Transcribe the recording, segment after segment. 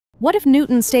What if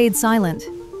Newton stayed silent?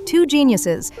 Two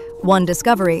geniuses, one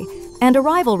discovery, and a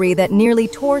rivalry that nearly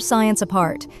tore science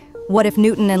apart. What if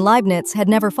Newton and Leibniz had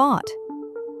never fought?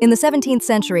 In the 17th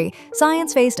century,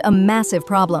 science faced a massive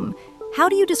problem. How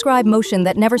do you describe motion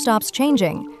that never stops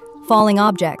changing? Falling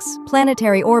objects,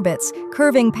 planetary orbits,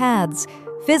 curving paths.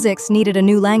 Physics needed a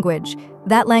new language.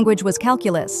 That language was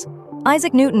calculus.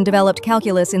 Isaac Newton developed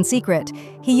calculus in secret.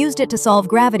 He used it to solve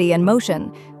gravity and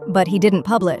motion, but he didn't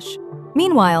publish.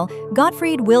 Meanwhile,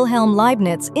 Gottfried Wilhelm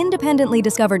Leibniz independently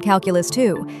discovered calculus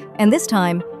too, and this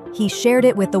time, he shared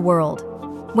it with the world.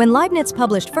 When Leibniz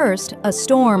published first, a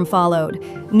storm followed.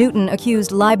 Newton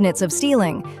accused Leibniz of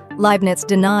stealing. Leibniz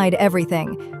denied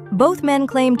everything. Both men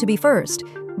claimed to be first,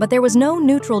 but there was no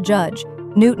neutral judge.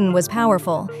 Newton was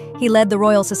powerful. He led the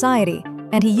Royal Society,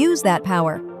 and he used that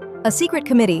power. A secret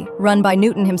committee, run by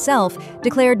Newton himself,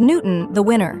 declared Newton the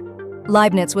winner.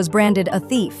 Leibniz was branded a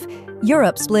thief.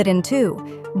 Europe split in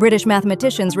two. British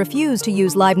mathematicians refused to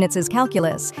use Leibniz's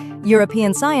calculus.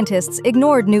 European scientists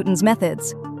ignored Newton's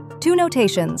methods. Two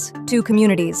notations, two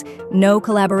communities, no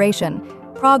collaboration.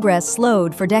 Progress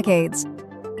slowed for decades.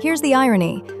 Here's the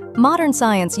irony. Modern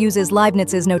science uses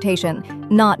Leibniz's notation,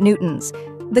 not Newton's.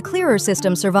 The clearer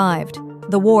system survived.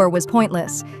 The war was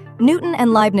pointless. Newton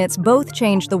and Leibniz both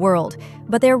changed the world,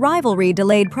 but their rivalry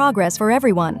delayed progress for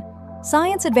everyone.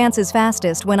 Science advances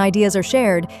fastest when ideas are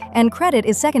shared, and credit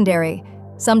is secondary.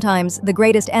 Sometimes the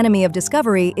greatest enemy of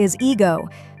discovery is ego.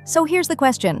 So here's the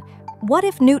question: what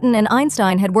if Newton and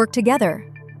Einstein had worked together?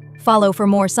 Follow for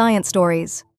more science stories.